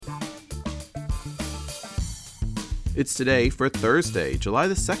It's today for Thursday, July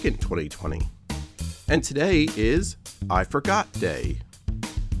the 2nd, 2020. And today is I Forgot Day.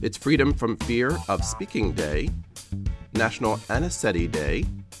 It's Freedom from Fear of Speaking Day, National Aniseti Day,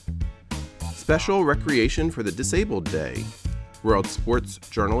 Special Recreation for the Disabled Day, World Sports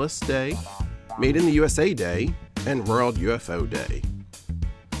Journalist Day, Made in the USA Day, and World UFO Day.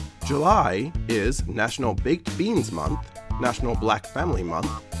 July is National Baked Beans Month, National Black Family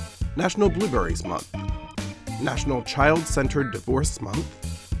Month, National Blueberries Month, National Child-Centered Divorce Month,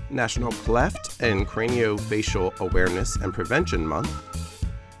 National Cleft and Craniofacial Awareness and Prevention Month,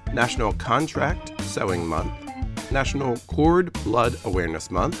 National Contract Sewing Month, National Cord Blood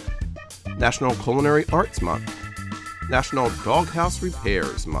Awareness Month, National Culinary Arts Month, National Doghouse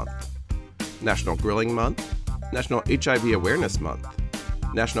Repairs Month, National Grilling Month, National HIV Awareness Month,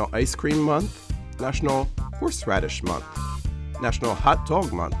 National Ice Cream Month, National Horseradish Month, National Hot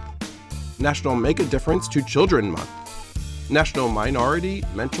Dog Month, National Make a Difference to Children Month, National Minority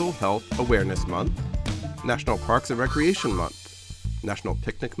Mental Health Awareness Month, National Parks and Recreation Month, National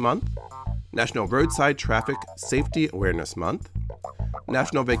Picnic Month, National Roadside Traffic Safety Awareness Month,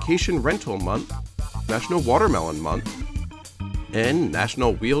 National Vacation Rental Month, National Watermelon Month, and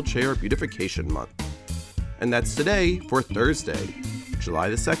National Wheelchair Beautification Month. And that's today for Thursday, July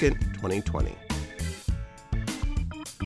the 2nd, 2020.